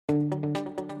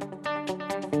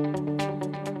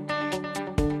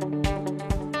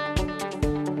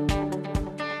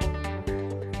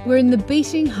We're in the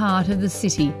beating heart of the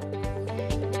city.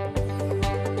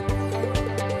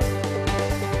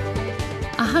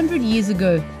 100 years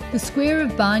ago, the square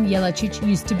of Ban Jelačić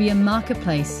used to be a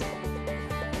marketplace.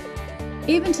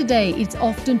 Even today, it's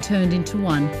often turned into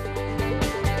one.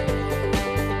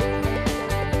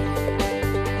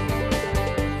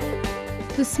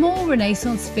 The small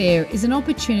Renaissance fair is an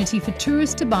opportunity for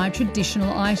tourists to buy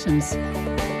traditional items,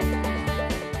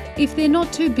 if they're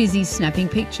not too busy snapping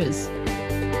pictures.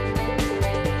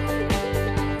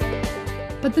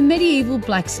 But the medieval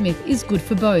blacksmith is good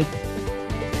for both.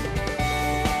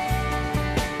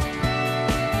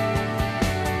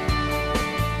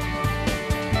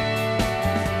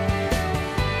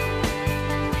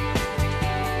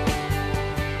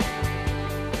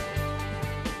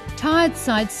 Tired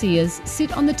sightseers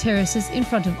sit on the terraces in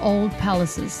front of old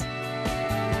palaces.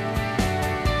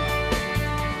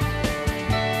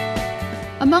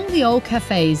 Among the old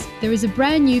cafes, there is a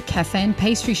brand new cafe and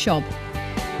pastry shop.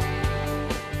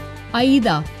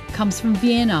 Aida comes from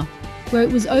Vienna, where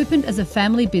it was opened as a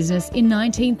family business in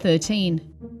 1913.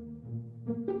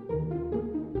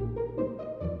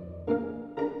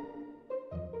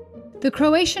 The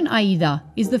Croatian Aida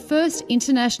is the first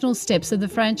international steps of the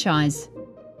franchise.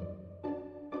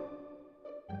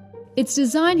 Its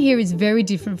design here is very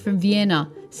different from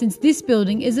Vienna, since this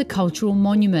building is a cultural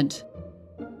monument.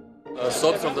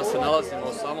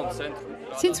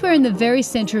 Since we're in the very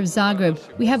centre of Zagreb,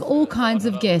 we have all kinds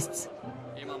of guests,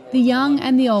 the young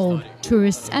and the old,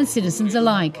 tourists and citizens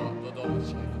alike.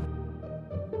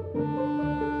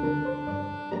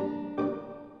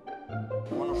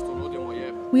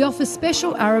 We offer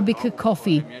special Arabica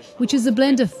coffee, which is a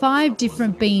blend of 5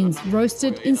 different beans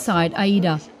roasted inside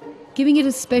Aida, giving it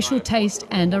a special taste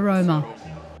and aroma.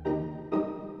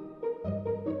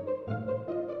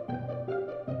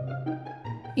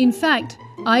 In fact,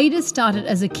 Aida started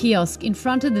as a kiosk in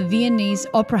front of the Viennese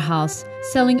Opera House,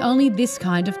 selling only this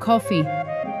kind of coffee.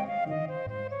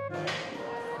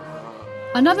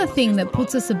 Another thing that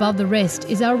puts us above the rest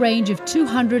is our range of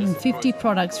 250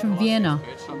 products from Vienna.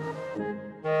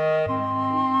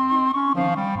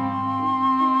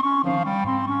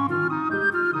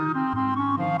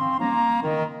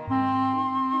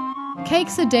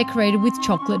 Cakes are decorated with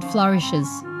chocolate flourishes.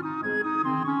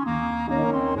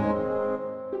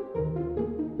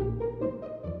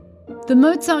 The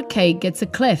Mozart cake gets a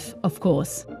clef, of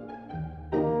course.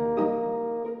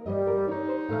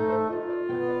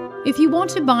 If you want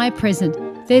to buy a present,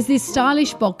 there's this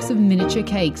stylish box of miniature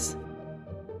cakes.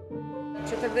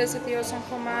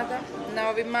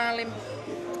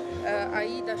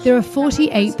 There are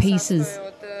 48 pieces.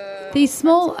 These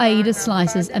small Aida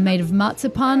slices are made of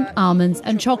marzipan, almonds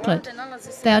and chocolate.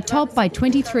 They are topped by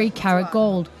 23-carat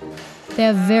gold. They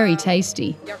are very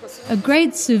tasty. A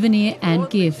great souvenir and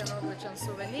gift.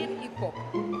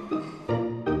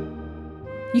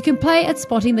 You can play at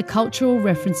spotting the cultural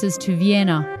references to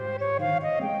Vienna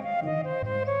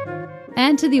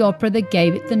and to the opera that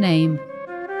gave it the name.